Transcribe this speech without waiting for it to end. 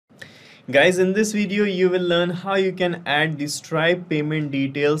Guys, in this video you will learn how you can add the Stripe payment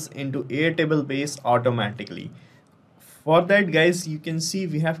details into Airtable base automatically. For that guys, you can see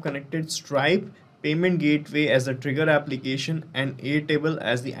we have connected Stripe payment gateway as a trigger application and Airtable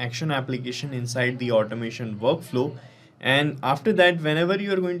as the action application inside the automation workflow. And after that, whenever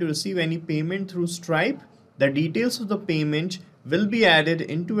you are going to receive any payment through Stripe, the details of the payment will be added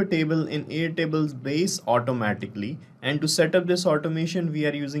into a table in Airtable's base automatically. And to set up this automation, we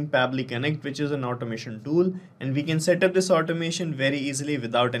are using Pabbly Connect, which is an automation tool, and we can set up this automation very easily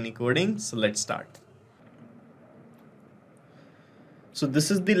without any coding. So let's start. So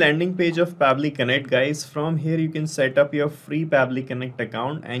this is the landing page of Pabbly Connect, guys. From here you can set up your free Pabbly Connect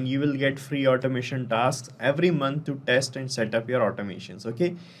account and you will get free automation tasks every month to test and set up your automations.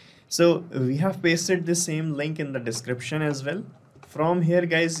 Okay, so we have pasted the same link in the description as well. From here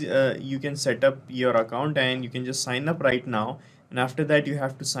guys, you can set up your account and you can just sign up right now, and after that you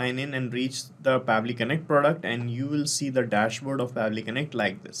have to sign in and reach the Pabbly Connect product and you will see the dashboard of Pabbly Connect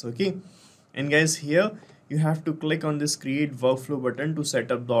like this. Okay, and guys, here you have to click on this create workflow button to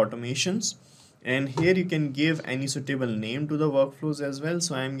set up the automations, and here you can give any suitable name to the workflows as well.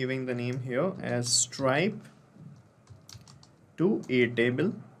 So I am giving the name here as Stripe to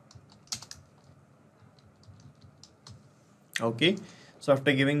Airtable. Okay, so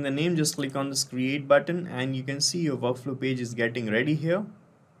after giving the name, just click on this create button and you can see your workflow page is getting ready here.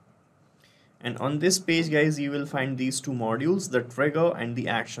 And on this page guys, you will find these two modules, the trigger and the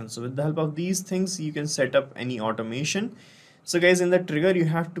action. So with the help of these things you can set up any automation. So guys, in the trigger you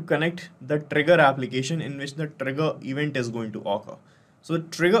have to connect the trigger application in which the trigger event is going to occur. So the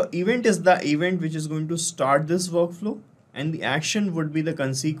trigger event is the event which is going to start this workflow, and the action would be the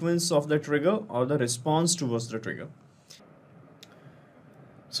consequence of the trigger or the response towards the trigger.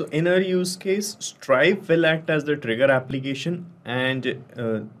 So in our use case, Stripe will act as the trigger application and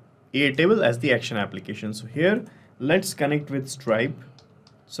Airtable as the action application. So here let's connect with Stripe.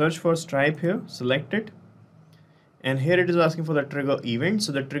 Search for Stripe here, select it, and here it is asking for the trigger event.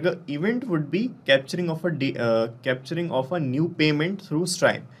 So the trigger event would be capturing of a new payment through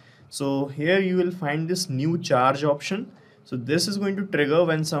Stripe. So here you will find this new charge option. So this is going to trigger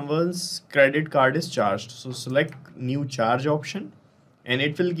when someone's credit card is charged. So select new charge option and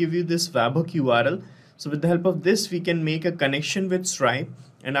it will give you this webhook URL. So with the help of this we can make a connection with Stripe,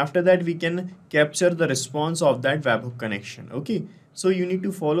 and after that we can capture the response of that webhook connection. Okay, so you need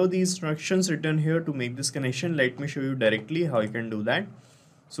to follow the instructions written here to make this connection. Let me show you directly how you can do that.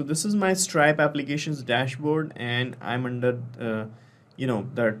 So this is my Stripe applications dashboard and I'm under the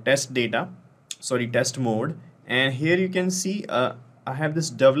test mode, and here you can see I have this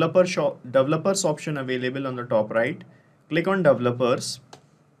developers option available on the top right. Click on developers,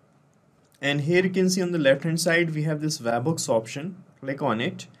 and here you can see on the left hand side we have this webhooks option. Click on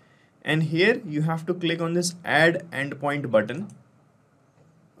it, and here you have to click on this add endpoint button.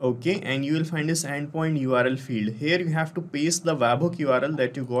 Okay, and you will find this endpoint URL field. Here you have to paste the webhook URL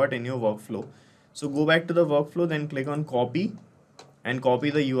that you got in your workflow. So go back to the workflow, then click on copy and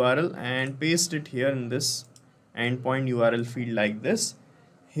copy the URL and paste it here in this endpoint URL field like this.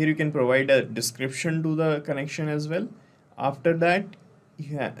 Here you can provide a description to the connection as well. After that,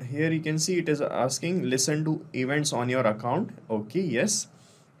 here you can see it is asking listen to events on your account. Okay, yes,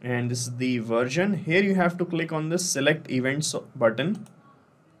 and this is the version. Here you have to click on this select events button,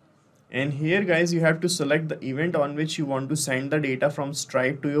 and here guys you have to select the event on which you want to send the data from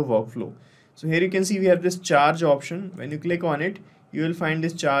Stripe to your workflow. So here you can see we have this charge option. When you click on it, you will find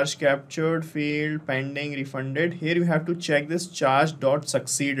this charge captured, failed, pending, refunded. Here you have to check this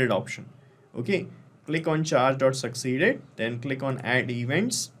charge.succeeded option. Okay, click on charge.succeeded, then click on add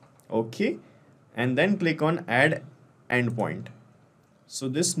events. Okay, and then click on add endpoint. So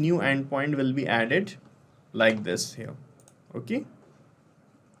this new endpoint will be added like this here. Okay,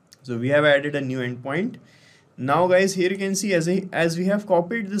 so we have added a new endpoint. Now guys, here you can see as we have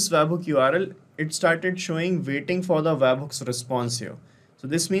copied this webhook URL, it started showing waiting for the webhook's response here. So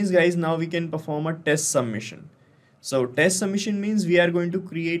this means guys, now we can perform a test submission. So test submission means we are going to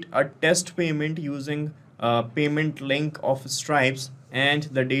create a test payment using a payment link of Stripes, and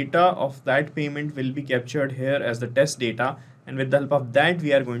the data of that payment will be captured here as the test data, and with the help of that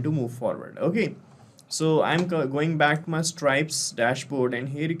we are going to move forward. Okay, so I'm going back to my Stripes dashboard, and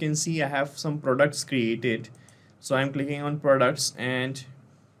here you can see I have some products created. So I'm clicking on products, and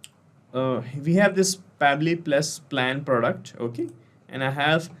we have this Pabbly Plus plan product. Okay, and I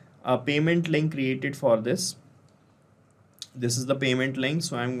have a payment link created for this. This is the payment link,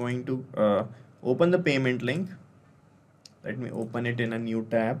 so I'm going to open the payment link. Let me open it in a new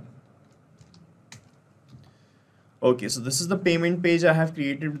tab. Okay, so this is the payment page I have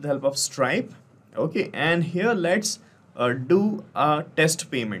created with the help of Stripe. Okay, and here let's do a test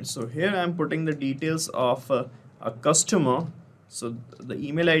payment. So here I'm putting the details of a customer. So the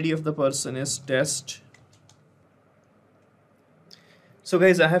email ID of the person is test. So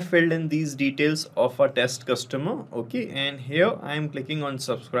guys, I have filled in these details of a test customer. Okay, and here I'm clicking on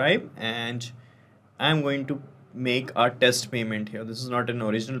subscribe and I'm going to make a test payment here. This is not an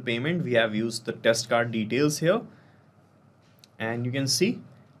original payment. We have used the test card details here, and you can see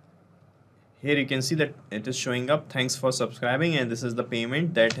here, you can see that it is showing up, thanks for subscribing, and this is the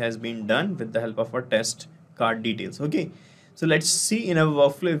payment that has been done with the help of our test card details. Okay, so let's see in our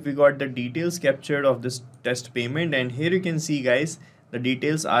workflow if we got the details captured of this test payment. And here you can see guys, the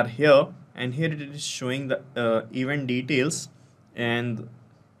details are here, and here it is showing the event details, and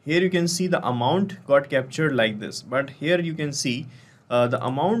here you can see the amount got captured like this. But here you can see the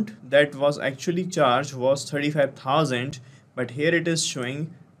amount that was actually charged was 35,000, but here it is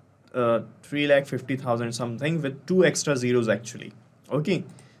showing 3,50,000 something with 2 extra zeros actually. Okay,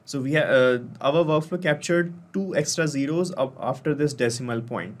 so we have our workflow captured 2 extra zeros up after this decimal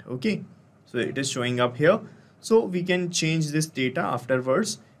point. Okay, so it is showing up here, so we can change this data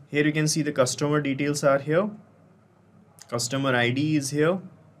afterwards. Here you can see the customer details are here, customer ID is here,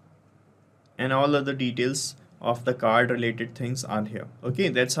 and all other details of the card related things are here. Okay,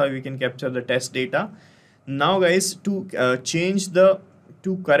 that's how we can capture the test data. Now guys, to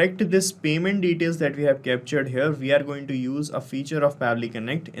correct this payment details that we have captured here, we are going to use a feature of Pabbly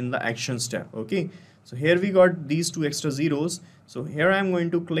Connect in the actions tab. Okay, so here we got these 2 extra zeros. So here I'm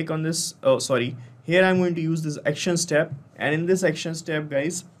going to click on this, here I'm going to use this actions tab, and in this actions tab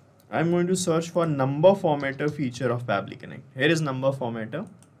guys, I'm going to search for number formatter feature of Pabbly Connect. Here is number formatter.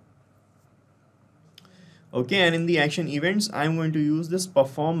 Okay, and in the action events, I'm going to use this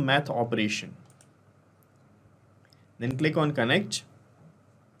perform math operation. Then click on connect.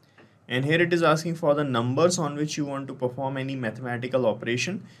 And here it is asking for the numbers on which you want to perform any mathematical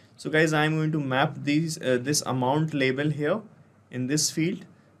operation. So guys, I'm going to map these this amount label here in this field.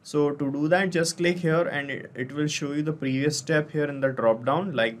 So to do that, just click here and it will show you the previous step here in the drop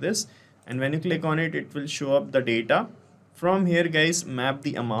down like this. And when you click on it, it will show up the data. From here guys, map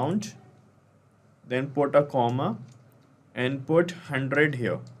the amount, then put a comma and put 100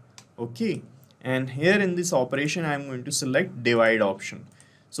 here. Okay, and here in this operation, I'm going to select divide option.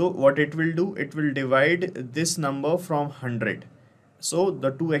 So what it will do, it will divide this number from 100. So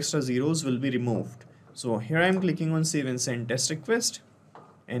the 2 extra zeros will be removed. So here I'm clicking on save and send test request.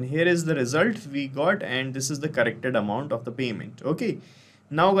 And here is the result we got, and this is the corrected amount of the payment. Okay.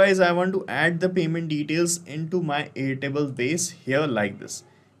 Now guys, I want to add the payment details into my Airtable base here like this.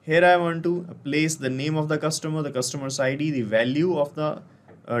 Here I want to place the name of the customer's ID, the value of the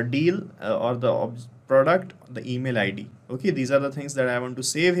deal or the product, the email ID. Okay, these are the things that I want to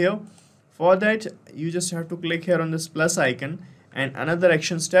save here. For that, you just have to click here on this plus icon and another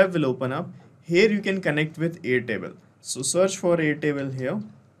actions tab will open up. Here you can connect with Airtable. So search for Airtable here.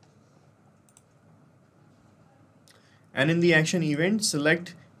 And in the action event,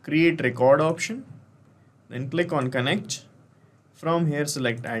 select create record option. Then click on connect. From here,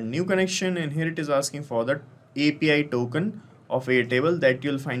 select add new connection, and here it is asking for the API token of Airtable that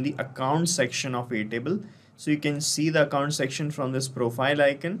you'll find the account section of Airtable. So you can see the account section from this profile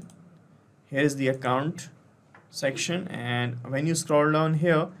icon. Here is the account section, and when you scroll down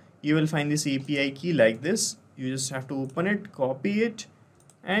here, you will find this API key like this. You just have to open it, copy it,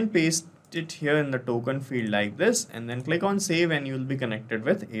 and paste it here in the token field like this, and then click on save, and you will be connected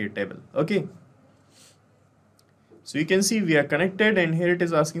with Airtable. Okay. So you can see we are connected, and here it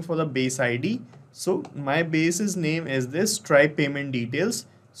is asking for the base ID. So my base's name is this Stripe payment details.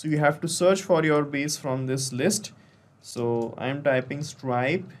 So you have to search for your base from this list. So I am typing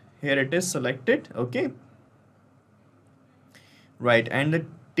Stripe. Here it is selected. Okay. Right. And the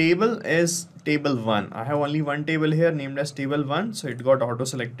table is table 1. I have only one table here named as table 1. So it got auto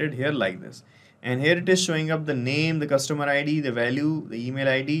selected here like this. And here it is showing up the name, the customer ID, the value, the email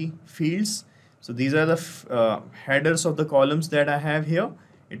ID fields. So these are the headers of the columns that I have here.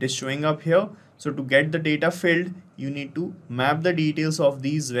 It is showing up here. So to get the data filled, you need to map the details of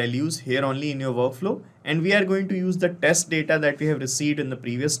these values here only in your workflow. And we are going to use the test data that we have received in the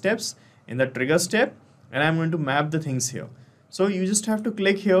previous steps in the trigger step. And I'm going to map the things here. So you just have to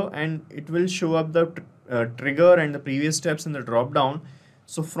click here and it will show up the trigger and the previous steps in the drop down.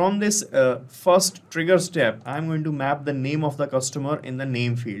 So from this first trigger step, I'm going to map the name of the customer in the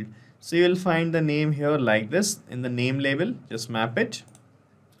name field. So you will find the name here like this in the name label. Just map it.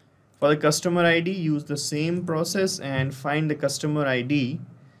 For the customer ID, use the same process and find the customer ID.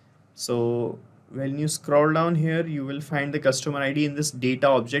 So when you scroll down here, you will find the customer ID in this data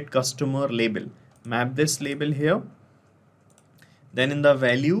object customer label. Map this label here. Then in the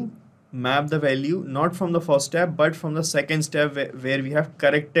value, map the value not from the first step but from the second step where we have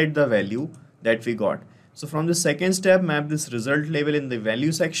corrected the value that we got. So from the second step, map this result label in the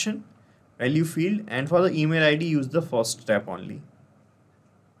value section, value field, and for the email ID, use the first step only.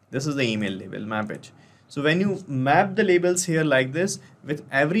 This is the email label, map it. So when you map the labels here like this, with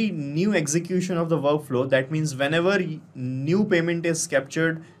every new execution of the workflow, that means whenever new payment is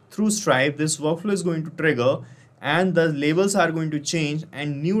captured through Stripe, this workflow is going to trigger and the labels are going to change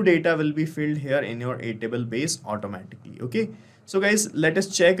and new data will be filled here in your Airtable base automatically. Okay. So guys, let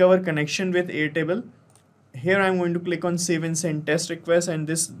us check our connection with Airtable. Here I'm going to click on save and send test request, and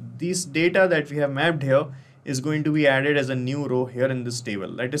this data that we have mapped here is going to be added as a new row here in this table.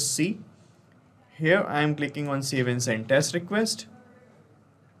 Let us see. Here I am clicking on save and send test request.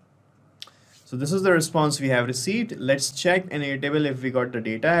 So this is the response we have received. Let's check in Airtable if we got the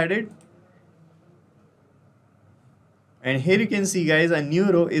data added. And here you can see guys, a new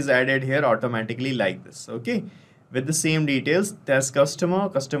row is added here automatically like this. Okay, with the same details, test customer,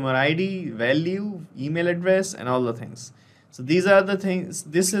 customer ID, value, email address, and all the things. So these are the things.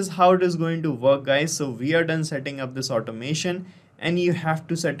 This is how it is going to work, guys. So we are done setting up this automation, and you have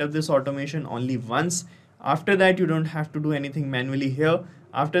to set up this automation only once. After that, you don't have to do anything manually here.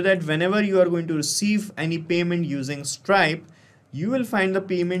 After that, whenever you are going to receive any payment using Stripe, you will find the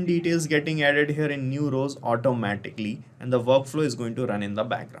payment details getting added here in new rows automatically, and the workflow is going to run in the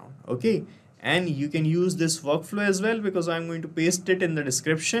background. Okay, and you can use this workflow as well because I'm going to paste it in the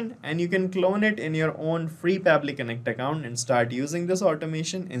description, and you can clone it in your own free Pabbly Connect account and start using this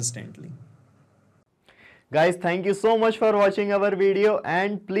automation instantly. Guys, thank you so much for watching our video,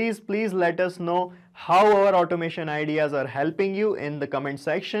 and please let us know how our automation ideas are helping you in the comment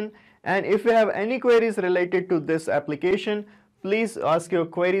section. And if you have any queries related to this application, please ask your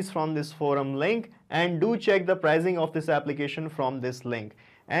queries from this forum link, and do check the pricing of this application from this link.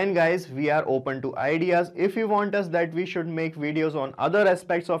 And guys, we are open to ideas. If you want us that we should make videos on other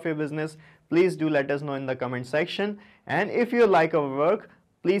aspects of your business, please do let us know in the comment section. And if you like our work,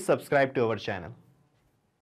 please subscribe to our channel.